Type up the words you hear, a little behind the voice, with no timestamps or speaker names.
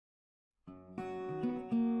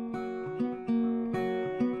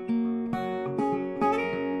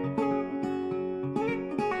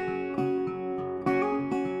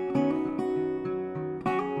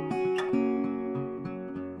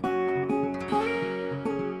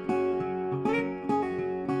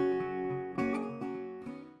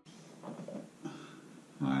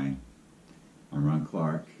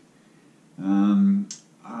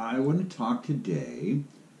talk today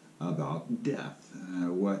about death.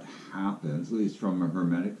 What happens, at least from a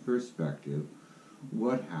hermetic perspective,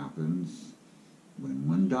 what happens when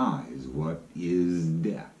one dies? What is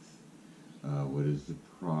death? What is the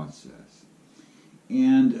process?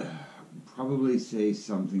 And probably say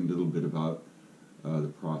something a little bit about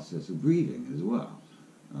the process of grieving as well,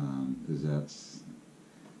 because that's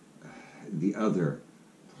the other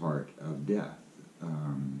part of death.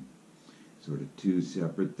 Sort of two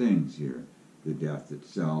separate things here. The death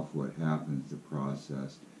itself, what happens, the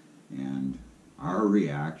process, and our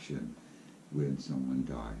reaction when someone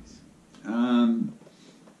dies.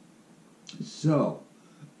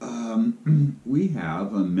 We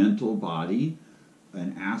have a mental body,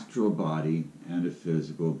 an astral body, and a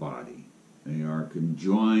physical body. They are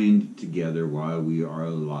conjoined together while we are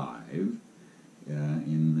alive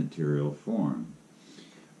in material form.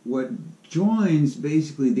 What joins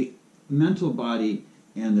basically the mental body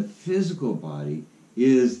and the physical body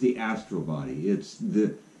is the astral body. It's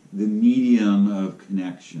the medium of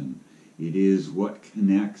connection. It is what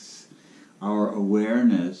connects our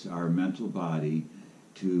awareness, our mental body,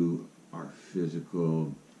 to our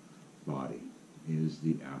physical body, is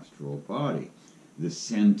the astral body, the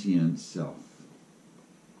sentient self.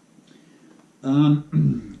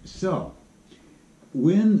 So,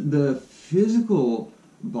 when the physical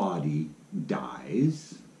body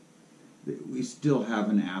dies, we still have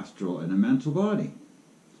an astral and a mental body.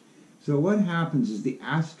 So what happens is the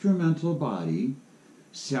astral-mental body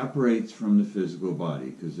separates from the physical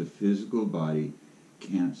body because the physical body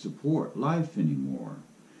can't support life anymore.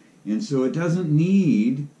 And so it doesn't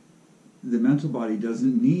need, the mental body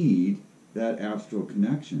doesn't need that astral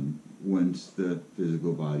connection once the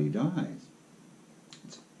physical body dies.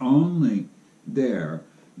 It's only there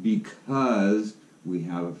because we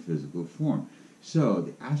have a physical form. So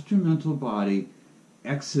the astral-mental body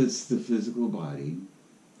exits the physical body.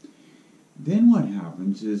 Then what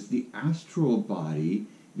happens is the astral body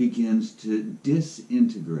begins to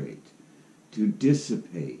disintegrate, to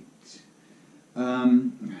dissipate. Now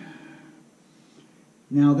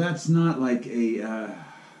that's not like a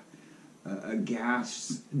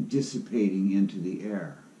gas dissipating into the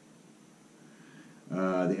air.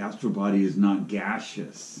 The astral body is not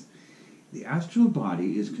gaseous. The astral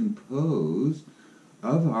body is composed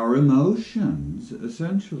of our emotions,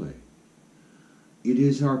 essentially. It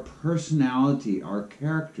is our personality, our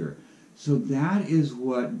character. So that is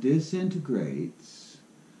what disintegrates,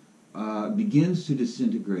 begins to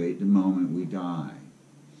disintegrate the moment we die.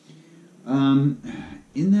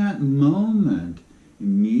 In that moment,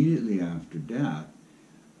 immediately after death,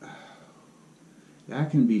 that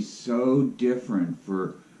can be so different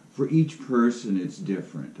for each person. It's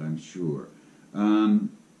different, I'm sure.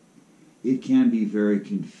 It can be very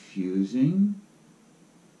confusing.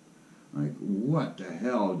 Like, what the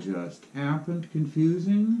hell just happened?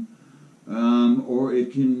 Confusing. Or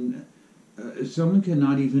it can, someone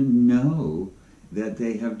cannot even know that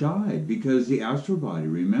they have died because the astral body,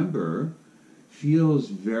 remember, feels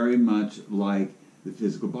very much like the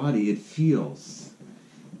physical body. It feels.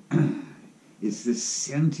 It's the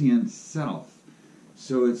sentient self.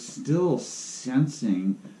 So it's still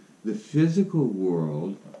sensing the physical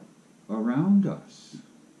world around us,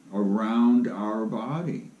 around our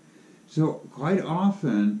body. So quite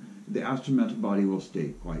often, the astral-mental body will stay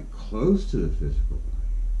quite close to the physical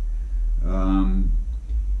body,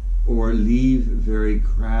 or leave very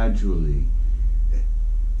gradually.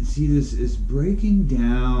 See, this is breaking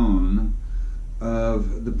down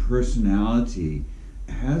of the personality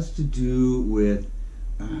has to do with,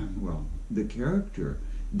 well, the character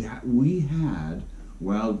that we had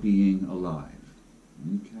while being alive.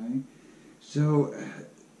 Okay? So,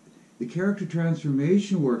 the character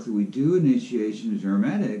transformation work that we do, initiation as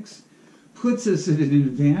hermetics, puts us at an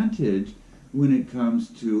advantage when it comes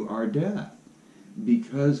to our death,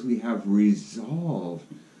 because we have resolved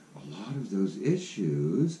a lot of those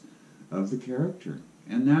issues of the character.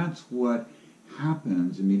 And that's what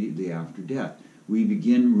happens immediately after death. We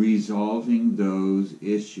begin resolving those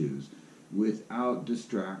issues without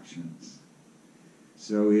distractions.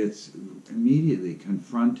 So it's immediately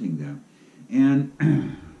confronting them.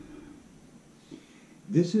 And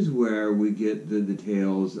this is where we get the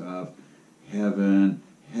tales of heaven,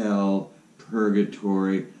 hell,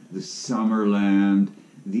 purgatory, the summerland,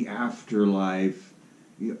 the afterlife,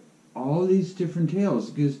 all these different tales.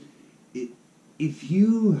 Because if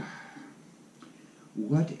you,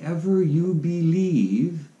 whatever you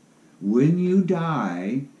believe, when you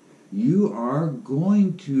die, you are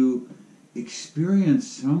going to experience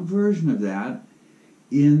some version of that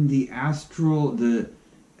in the astral,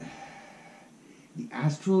 The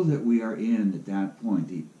astral that we are in at that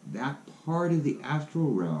point, that part of the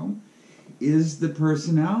astral realm, is the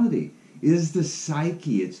personality, is the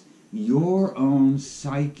psyche. It's your own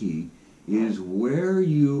psyche, is where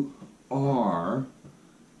you are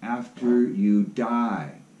after you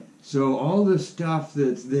die. So all the stuff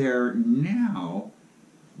that's there now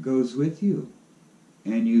goes with you.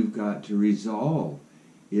 And you've got to resolve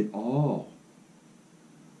it all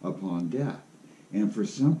upon death. And for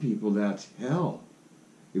some people, that's hell.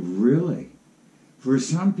 Really. For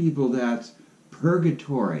some people, that's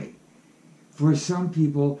purgatory. For some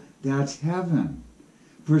people, that's heaven.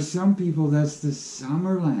 For some people, that's the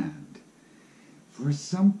Summerland. For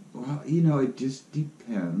some, well, you know, it just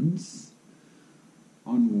depends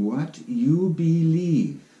on what you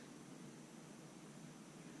believe.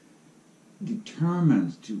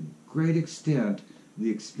 Determines to a great extent the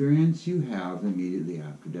experience you have immediately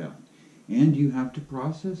after death. And you have to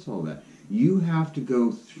process all that. You have to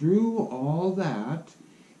go through all that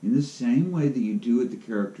in the same way that you do at the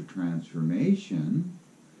character transformation.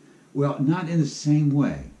 Well, not in the same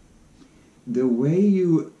way. The way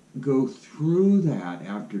you go through that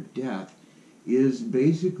after death is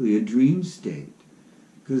basically a dream state.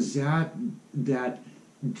 Because that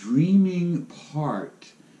dreaming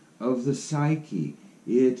part of the psyche,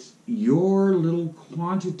 it's your little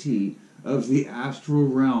quantity of the astral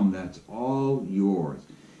realm that's all yours.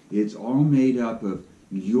 It's all made up of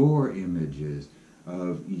your images,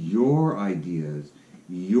 of your ideas,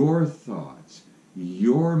 your thoughts,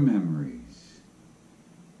 your memories.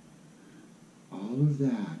 All of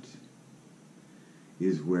that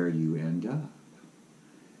is where you end up.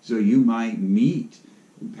 So you might meet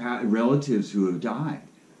relatives who have died.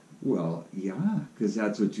 Well, yeah, because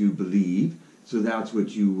that's what you believe, so that's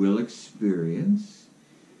what you will experience.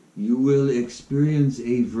 You will experience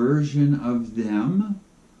a version of them,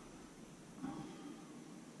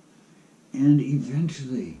 and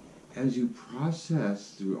eventually, as you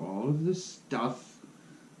process through all of the stuff,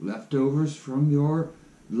 leftovers from your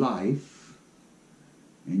life,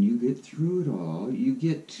 and you get through it all, you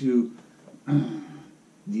get to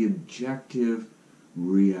the objective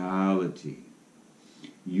reality.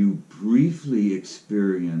 You briefly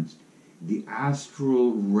experience the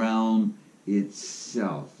astral realm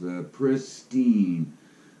itself, the pristine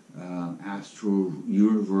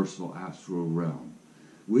universal astral realm,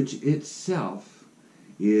 which itself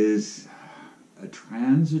is a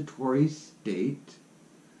transitory state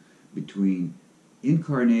between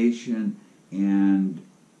incarnation and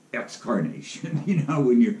excarnation. You know,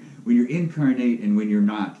 when you're incarnate and when you're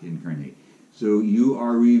not incarnate. So you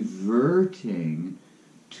are reverting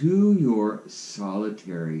to your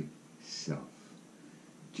solitary self.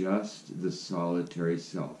 Just the solitary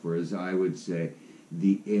self, or as I would say,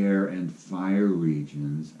 the air and fire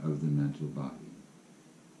regions of the mental body.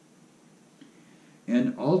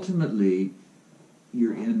 And ultimately,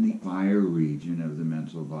 you're in the fire region of the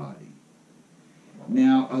mental body.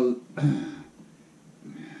 Now,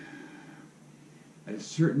 at a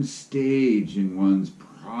certain stage in one's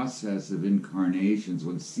process of incarnations,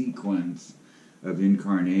 one's sequence of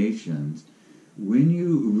incarnations, when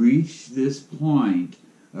you reach this point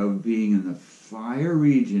of being in the fire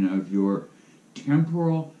region of your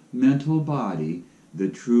temporal mental body, the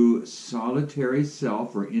true solitary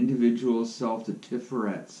self or individual self, the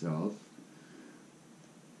Tiferet self,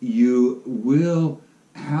 you will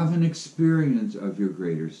have an experience of your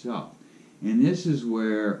greater self. And this is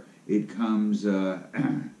where it comes the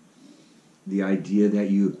idea that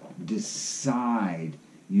you decide,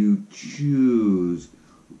 you choose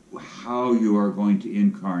how you are going to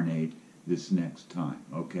incarnate this next time,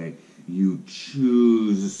 okay? You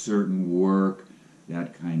choose a certain work,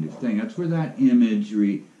 that kind of thing. That's where that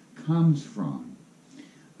imagery comes from.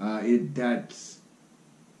 That's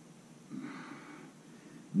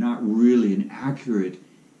not really an accurate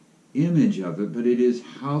image of it, but it is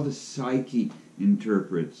how the psyche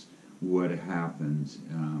interprets what happens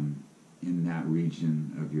in that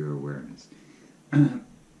region of your awareness.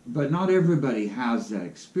 But not everybody has that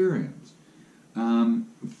experience.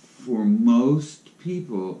 For most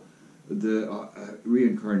people, the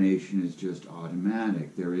reincarnation is just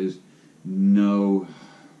automatic. There is no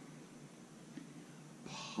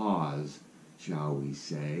pause, shall we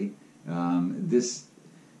say. This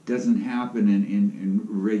doesn't happen in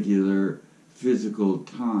regular physical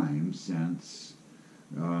time sense.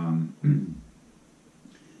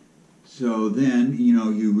 So then, you know,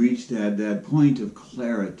 you reach that point of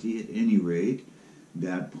clarity, at any rate,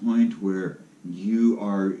 that point where you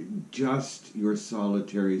are just your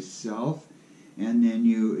solitary self, and then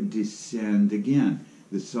you descend again.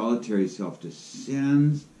 The solitary self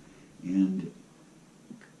descends, and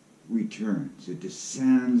returns. It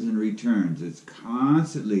descends and returns. It's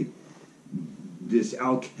constantly this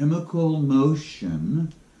alchemical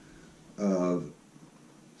motion of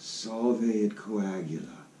solve et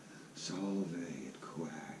coagula, solve et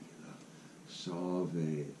coagula, solve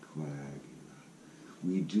et coagula.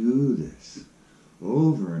 We do this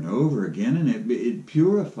over and over again, and it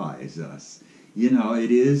purifies us. You know,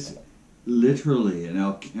 it is literally an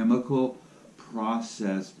alchemical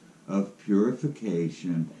process of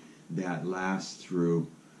purification that lasts through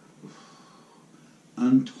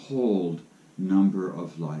untold number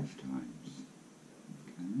of lifetimes.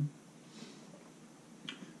 Okay?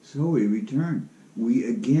 So we return. We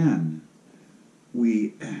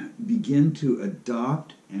begin to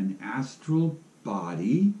adopt an astral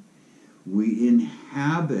body. We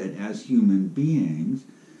inhabit, as human beings,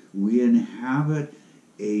 we inhabit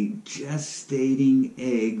a gestating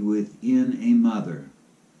egg within a mother.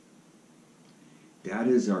 That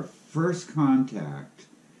is our first contact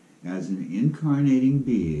as an incarnating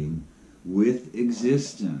being with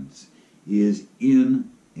existence, is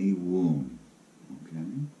in a womb. Okay?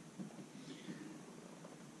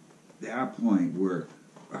 That point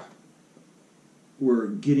we're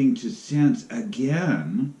getting to sense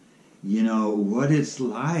again, you know, what it's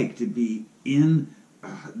like to be in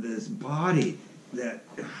this body that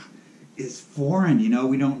is foreign. You know,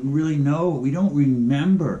 we don't really know, we don't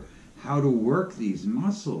remember how to work these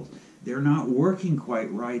muscles. They're not working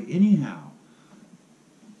quite right anyhow.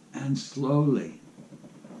 And slowly,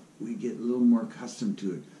 we get a little more accustomed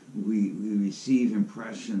to it. We receive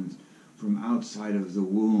impressions from outside of the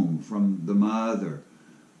womb, from the mother.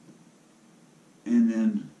 And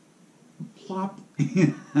then, plop,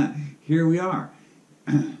 here we are,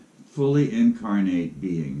 fully incarnate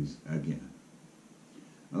beings again.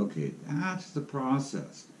 Okay, that's the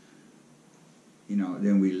process. You know,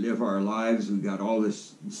 then we live our lives, we got all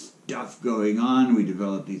this stuff going on, we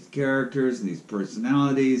develop these characters and these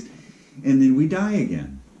personalities, and then we die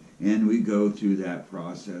again. And we go through that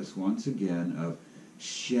process once again of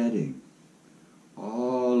shedding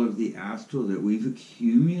all of the astral that we've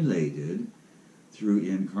accumulated through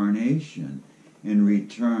incarnation and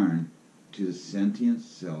return to the sentient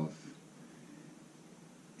self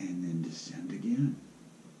and then descend again.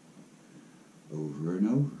 Over and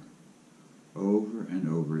over. Over and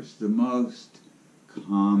over. It's the most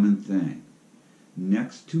common thing.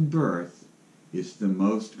 Next to birth, it's the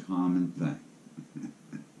most common thing.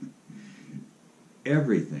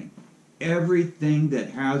 Everything that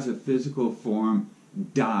has a physical form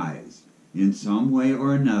dies in some way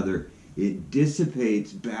or another. It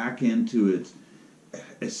dissipates back into its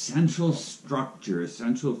essential structure,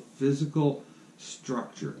 essential physical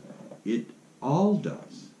structure. It all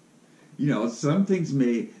does. You know, some things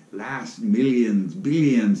may last millions,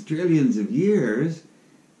 billions, trillions of years,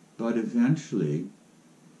 but eventually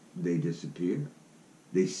they disappear.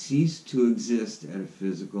 They cease to exist at a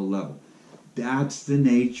physical level. That's the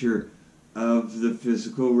nature of the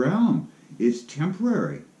physical realm. It's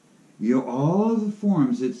temporary. You know, all of the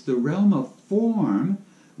forms, it's the realm of form,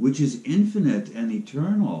 which is infinite and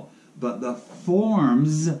eternal, but the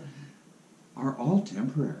forms are all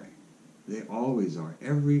temporary. They always are.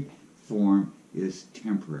 Every form is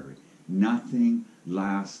temporary. Nothing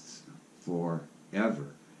lasts forever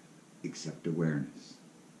except awareness.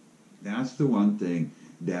 That's the one thing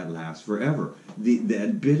that lasts forever.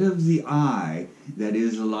 That bit of the I that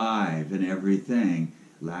is alive in everything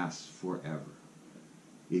lasts forever.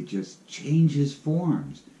 It just changes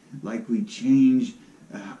forms, like we change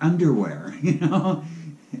underwear, you know?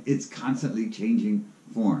 It's constantly changing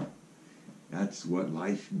form. That's what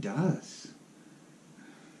life does.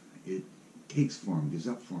 It takes form, gives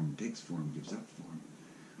up form, takes form, gives up form,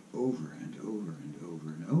 over and over and over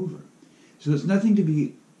and over. So it's nothing to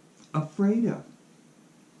be afraid of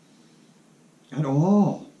at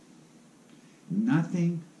all.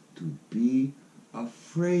 Nothing to be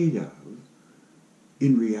afraid of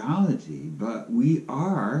in reality, but we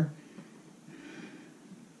are,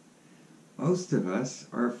 most of us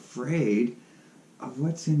are afraid of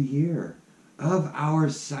what's in here, of our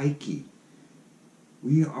psyche.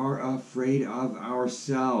 We are afraid of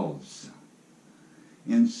ourselves.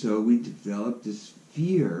 And so we develop this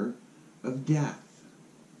fear of death.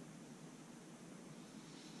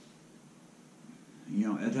 You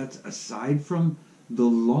know, that's aside from the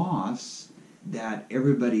loss that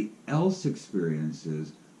everybody else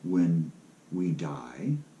experiences when we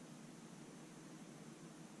die.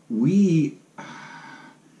 We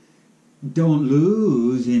don't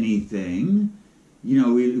lose anything. You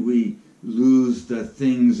know, we lose the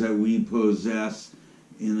things that we possess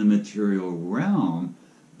in the material realm,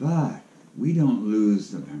 but We don't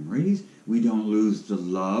lose the memories. We don't lose the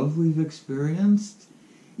love we've experienced.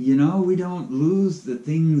 You know, we don't lose the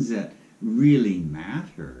things that really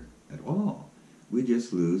matter at all. We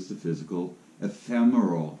just lose the physical,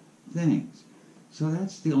 ephemeral things. So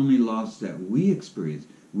that's the only loss that we experience.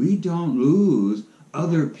 We don't lose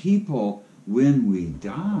other people when we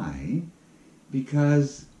die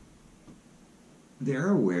because their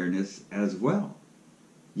awareness as well,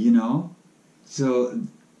 you know? So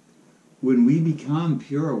when we become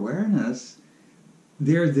pure awareness,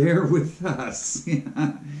 they're there with us.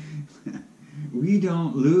 We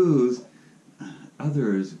don't lose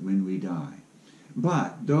others when we die.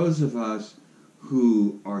 But those of us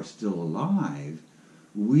who are still alive,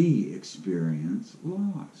 we experience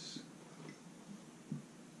loss.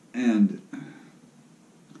 And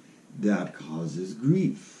that causes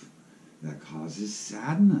grief. That causes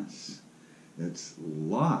sadness. That's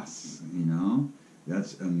loss, you know.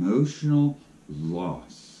 That's emotional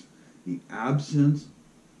loss. The absence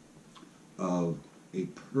of a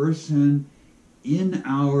person in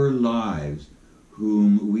our lives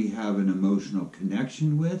whom we have an emotional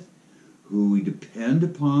connection with, who we depend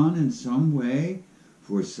upon in some way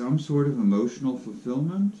for some sort of emotional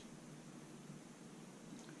fulfillment.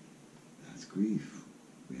 That's grief.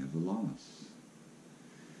 We have a loss.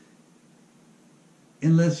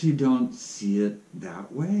 Unless you don't see it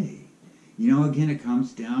that way. You know, again, it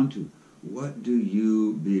comes down to what do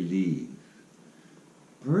you believe?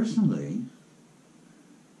 Personally,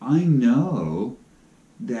 I know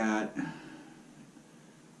that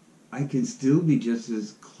I can still be just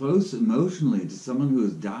as close emotionally to someone who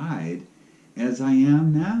has died as I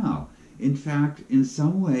am now. In fact, in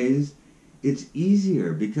some ways, it's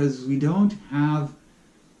easier because we don't have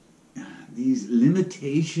these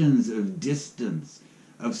limitations of distance,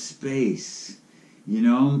 of space, you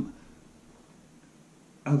know,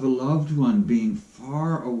 of a loved one being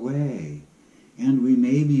far away, and we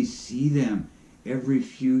maybe see them every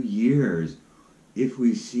few years, if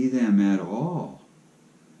we see them at all.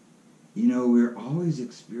 You know, we're always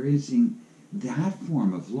experiencing that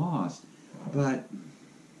form of loss, but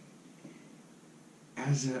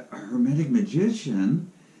as a hermetic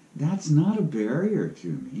magician, that's not a barrier to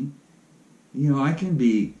me. You know, I can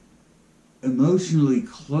be emotionally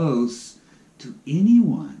close to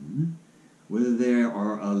anyone, whether they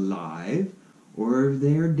are alive or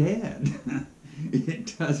they're dead.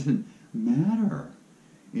 It doesn't matter.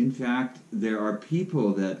 In fact, there are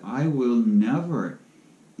people that I will never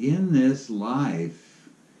in this life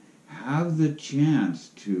have the chance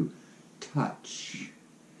to touch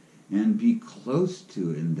and be close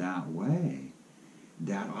to in that way,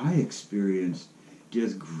 that I experienced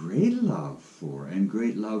just great love for and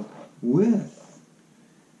great love with.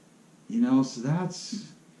 You know, so that's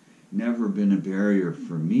never been a barrier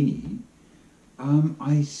for me.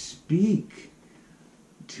 I speak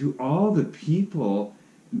to all the people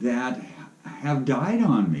that have died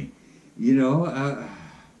on me. You know,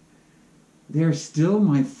 they're still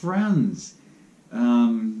my friends.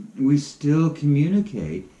 We still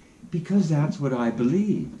communicate because that's what I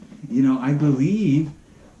believe. You know, I believe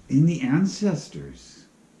in the ancestors.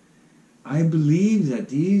 I believe that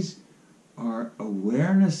these are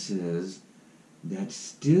awarenesses that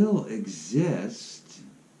still exist,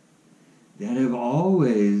 that have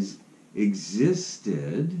always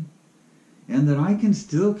existed, and that I can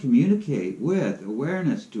still communicate with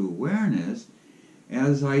awareness to awareness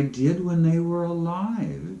as I did when they were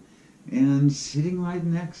alive and sitting right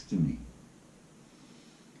next to me.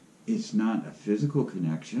 It's not a physical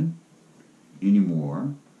connection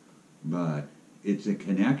anymore, but it's a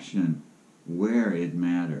connection where it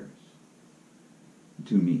matters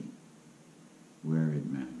to me, where it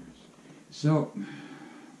matters. So,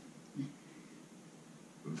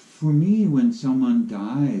 for me, when someone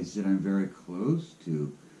dies that I'm very close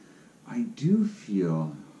to, I do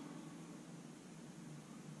feel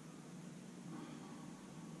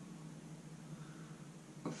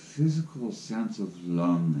a physical sense of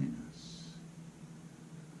loneliness.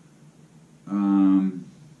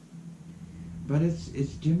 But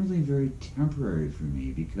it's generally very temporary for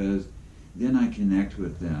me because then I connect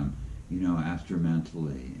with them, you know,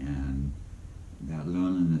 astramentally, and that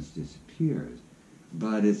loneliness disappears.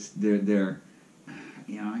 But they're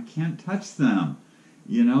you know, I can't touch them,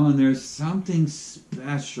 you know, and there's something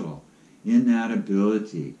special in that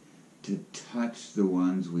ability to touch the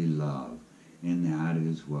ones we love, and that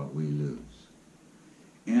is what we lose.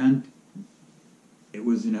 And it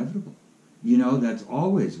was inevitable. You know, that's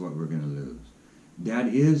always what we're going to lose. That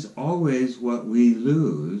is always what we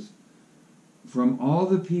lose from all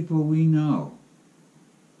the people we know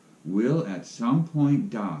will at some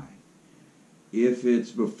point die. If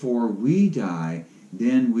it's before we die,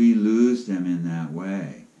 then we lose them in that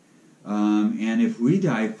way. And if we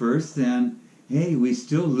die first, then, hey, we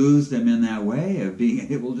still lose them in that way of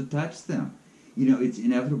being able to touch them. You know, it's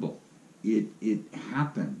inevitable. It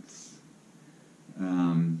happens.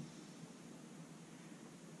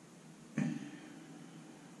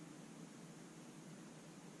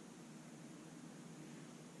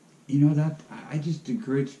 You know, that I just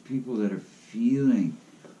encourage people that are feeling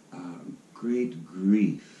great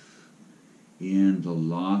grief in the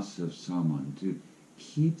loss of someone to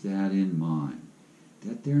keep that in mind,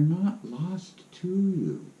 that they're not lost to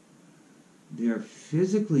you. They're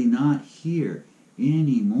physically not here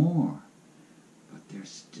anymore, but they're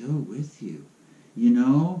still with you. You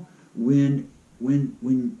know, when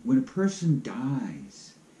a person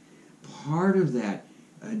dies, part of that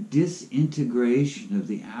disintegration of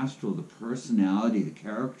the astral, the personality, the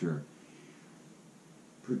character,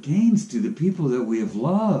 pertains to the people that we have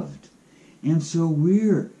loved. And so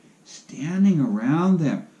we're standing around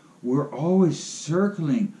them. We're always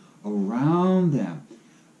circling around them,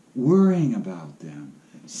 worrying about them,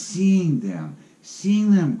 seeing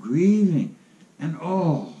them grieving. And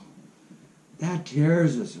oh, that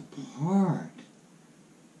tears us apart.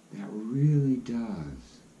 That really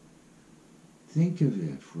does. Think of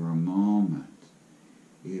it for a moment.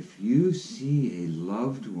 If you see a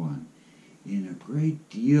loved one in a great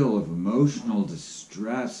deal of emotional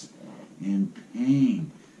distress and pain,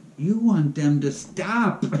 you want them to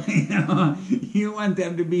stop. You want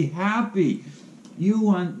them to be happy. You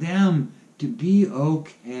want them to be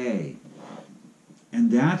okay. And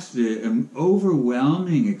that's the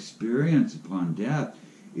overwhelming experience upon death,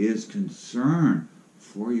 is concern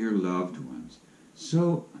for your loved ones.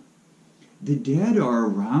 So the dead are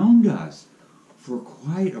around us for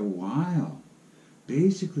quite a while.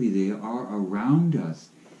 Basically, they are around us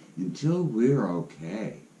until we're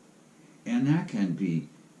okay. And that can be,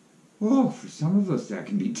 for some of us, that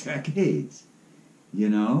can be decades. You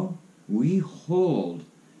know, we hold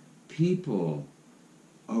people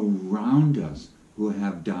around us who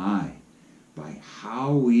have died by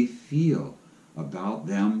how we feel about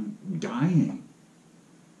them dying.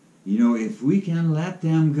 You know, if we can let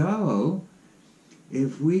them go,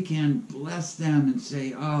 if we can bless them and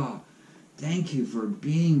say, oh, thank you for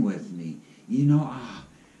being with me, you know,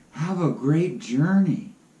 have a great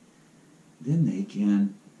journey, then they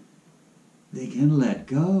can let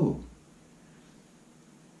go.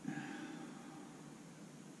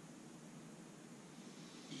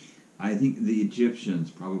 I think the Egyptians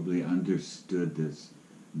probably understood this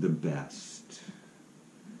the best.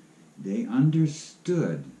 They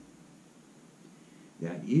understood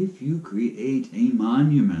that if you create a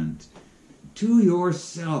monument to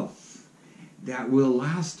yourself that will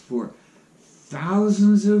last for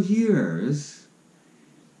thousands of years,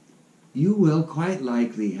 you will quite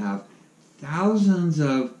likely have thousands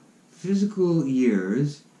of physical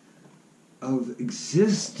years of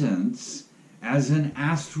existence as an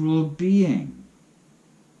astral being.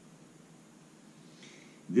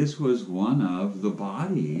 This was one of the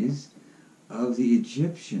bodies of the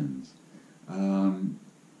Egyptians. The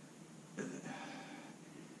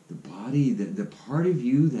body, the part of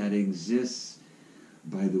you that exists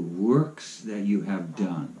by the works that you have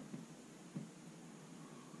done.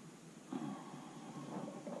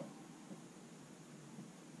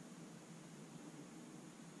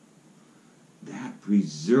 That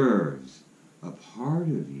preserves a part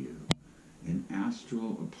of you,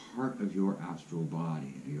 a part of your astral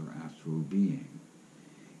body, your astral being,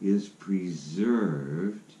 is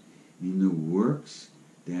preserved in the works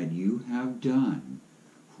that you have done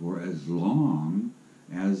for as long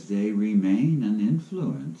as they remain an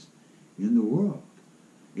influence in the world.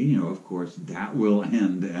 And, you know, of course, that will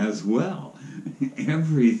end as well.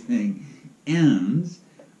 Everything ends,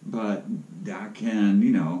 but that can,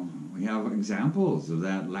 you know, we have examples of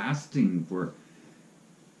that lasting for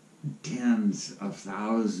tens of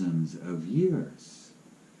thousands of years.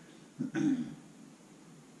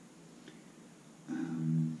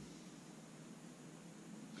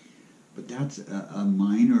 But that's a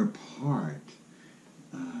minor part,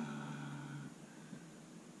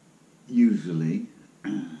 usually,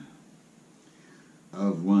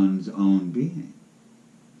 of one's own being.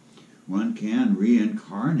 One can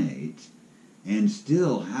reincarnate and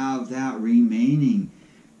still have that remaining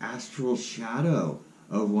astral shadow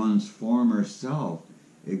of one's former self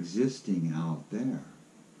existing out there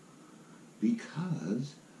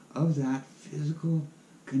because of that physical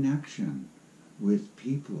connection with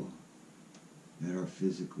people that are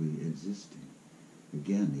physically existing.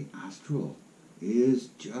 Again, the astral is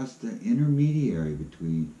just the intermediary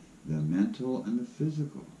between the mental and the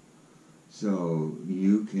physical. So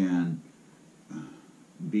you can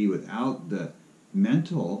be without the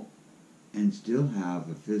mental and still have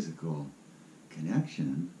a physical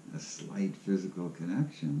connection, a slight physical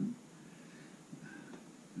connection.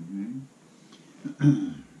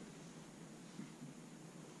 Okay?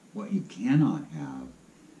 What you cannot have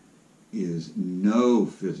is no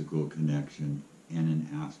physical connection and an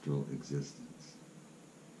astral existence.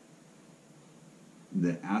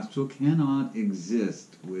 The astral cannot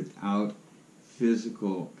exist without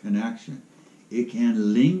physical connection. It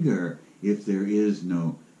can linger if there is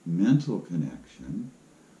no mental connection,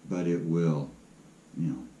 but it will,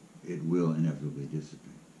 it will inevitably dissipate.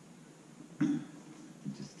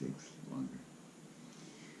 It just takes longer.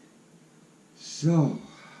 So,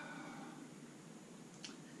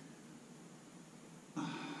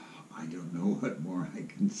 I don't know what more I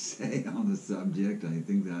can say on the subject. I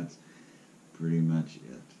think that's pretty much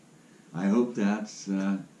it. I hope that's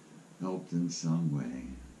helped in some way.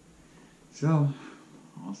 So,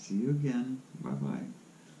 I'll see you again. Bye-bye.